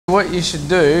What you should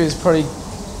do is probably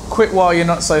quit while you're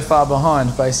not so far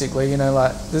behind, basically. You know,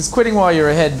 like, there's quitting while you're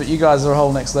ahead, but you guys are a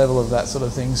whole next level of that sort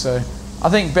of thing. So I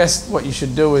think best what you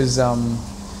should do is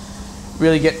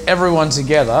really get everyone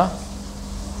together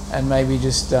and maybe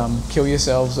just kill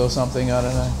yourselves or something, I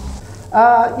don't know.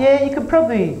 Yeah, you could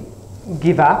probably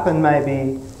give up and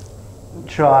maybe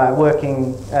try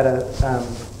working at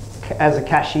as a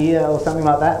cashier or something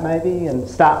like that, maybe, and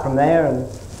start from there and,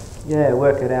 yeah,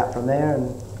 work it out from there.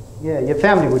 And yeah, your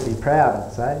family would be proud,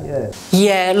 I'd say, yeah.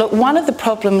 Yeah, look, one of the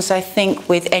problems I think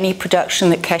with any production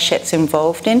that Cachette's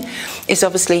involved in is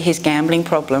obviously his gambling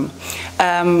problem.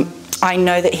 I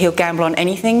know that he'll gamble on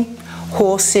anything: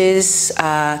 horses,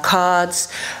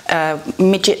 cards,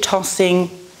 midget tossing.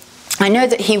 I know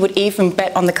that he would even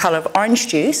bet on the colour of orange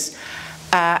juice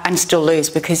and still lose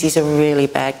because he's a really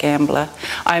bad gambler.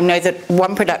 I know that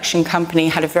one production company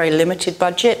had a very limited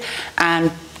budget,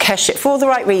 and Cachette, for the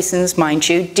right reasons, mind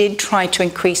you, did try to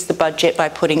increase the budget by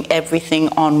putting everything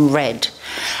on red.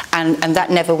 And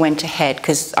that never went ahead,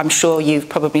 because I'm sure you've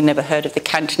probably never heard of the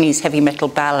Cantonese heavy metal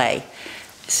ballet.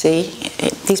 See,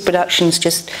 these productions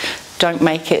just don't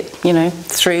make it, you know,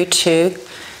 through to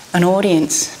an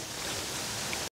audience.